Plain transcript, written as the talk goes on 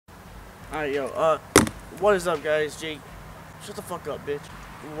Alright, yo, what is up, guys? Jake, shut the fuck up, bitch.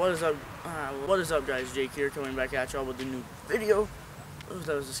 What is up, guys? Jake here, coming back at y'all with a new video.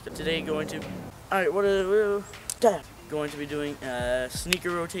 That was just today going to, alright, going to be doing a sneaker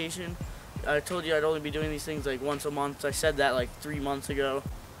rotation. I told you I'd only be doing these things like once a month. I said that like 3 months ago,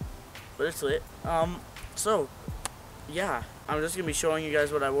 but it's lit. So, yeah, I'm just going to be showing you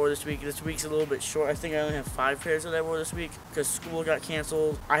guys what I wore this week. This week's a little bit short. I think I only have 5 pairs that I wore this week because school got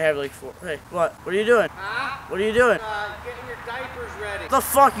canceled. I have like 4. Hey, what? What are you doing? Huh? What are you doing? Getting your diapers ready. What the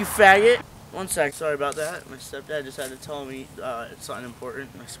fuck, you faggot? One sec, sorry about that. My stepdad just had to tell me it's something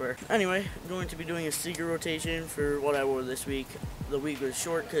important, I swear. Anyway, I'm going to be doing a sneaker rotation for what I wore this week. The week was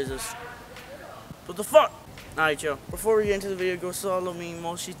short because it's... What the fuck? Alright, yo. Before we get into the video, go follow me,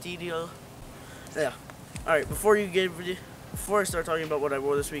 Moshitidio. Yeah. Alright, before I start talking about what I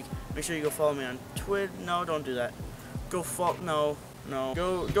wore this week, make sure you go follow me on Twitter. No, don't do that. No.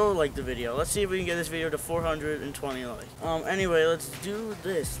 Go like the video. Let's see if we can get this video to 420 likes. Anyway, let's do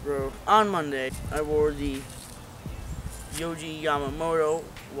this, bro. On Monday, I wore the Yoji Yamamoto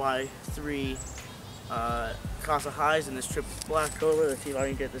Y3 Casa Highs in this triple black color. Let's see if I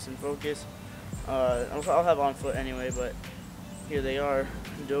can get this in focus. I'll have on foot anyway, but here they are.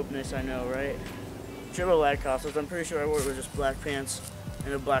 Dopeness, I know, right? Triple black Casas. I'm pretty sure I wore it with just black pants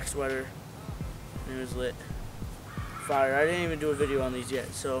and a black sweater, and it was lit. Fire. I didn't even do a video on these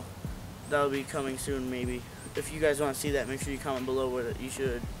yet, so that'll be coming soon maybe. If you guys want to see that, make sure you comment below whether you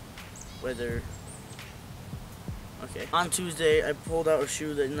should, whether. Okay. On Tuesday, I pulled out a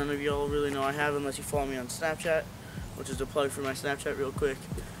shoe that none of y'all really know I have unless you follow me on Snapchat, which is a plug for my Snapchat real quick.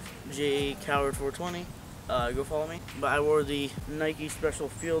 Jakehoward 420. Go follow me. But I wore the Nike Special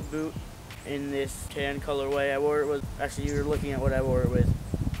Field Boot in this tan colorway. I wore it with, actually you were looking at what I wore it with.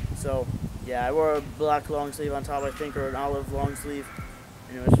 So yeah, I wore a black long sleeve on top, I think, or an olive long sleeve,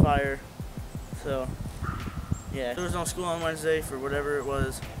 and it was fire. So yeah, there was no school on Wednesday for whatever it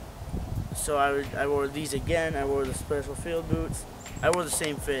was, so I wore these again. I wore the Special Field Boots. I wore the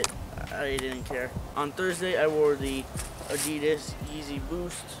same fit. I didn't care. On Thursday, I wore the Adidas Yeezy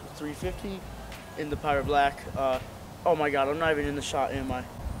Boost 350 in the powder black. Oh my god, I'm not even in the shot, am I?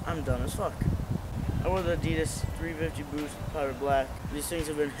 I'm dumb as fuck. I wore the Adidas 350 Boost powder black. These things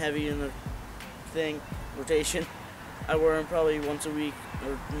have been heavy in the rotation. I wear them probably once a week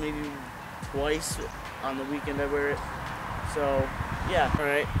or maybe twice. On the weekend I wear it. So yeah,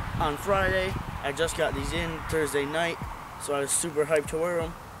 alright. On Friday, I just got these in Thursday night, so I was super hyped to wear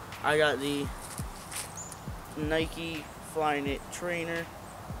them. I got the Nike Flyknit trainer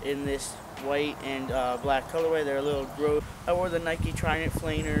in this white and black colorway. They're a little gross. I wore the Nike Flyknit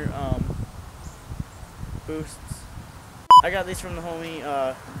Flaner boosts. I got these from the homie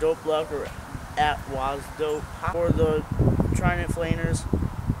Dope Luck, or at Was Dope. I wore the Flyknit Flaners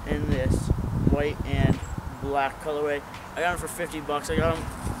in this white and black colorway. I got them for 50 bucks. I got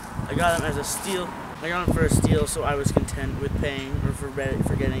them as a steal. I got them for a steal, so I was content with paying or for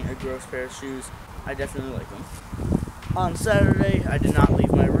getting a gross pair of shoes. I definitely like them. On Saturday, I did not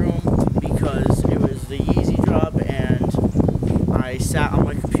leave my room because it was the Yeezy drop, and I sat on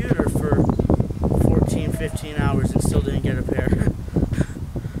my computer for 15 hours and still didn't get a pair.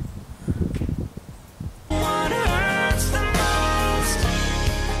 What hurts the most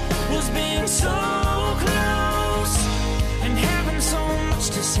was being so close and having so much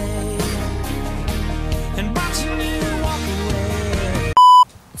to say and watching you walk away.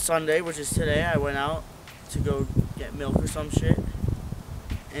 Sunday, which is today, I went out to go get milk or some shit,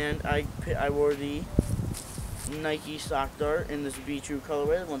 and I wore the Nike Sock Dart in this Be True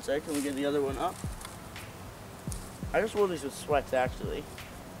colorway. One sec, can we get the other one up? I just wore these with sweats, actually.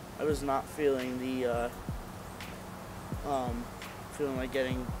 I was not feeling the, feeling like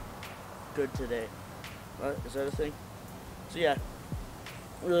getting good today. What? Is that a thing? So yeah,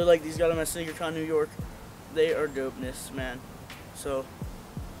 I really like these. Got them at SneakerCon New York. They are dopeness, man. So,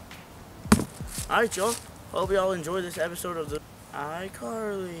 alright, y'all. Hope y'all enjoy this episode of the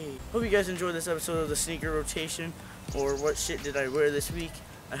iCarly. Hope you guys enjoyed this episode of the sneaker rotation, or what shit did I wear this week.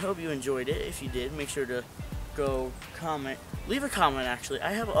 I hope you enjoyed it. If you did, make sure to go comment. Leave a comment, actually.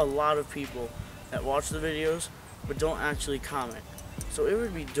 I have a lot of people that watch the videos but don't actually comment. So it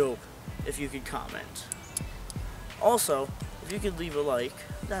would be dope if you could comment. Also, if you could leave a like,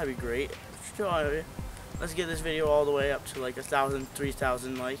 that'd be great. Let's get this video all the way up to like 1,000,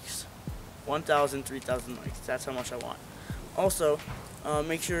 3,000 likes. 1,000, 3,000 likes. That's how much I want. Also,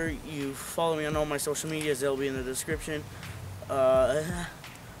 make sure you follow me on all my social medias. They'll be in the description.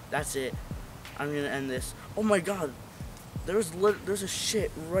 That's it. I'm gonna end this. Oh my god, there's a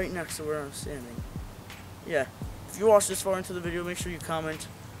shit right next to where I'm standing. Yeah, if you watched this far into the video, make sure you comment.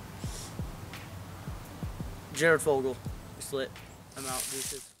 Jared Fogle. Slit. I'm out,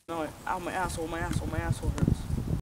 deuces. No, ow, my asshole hurts.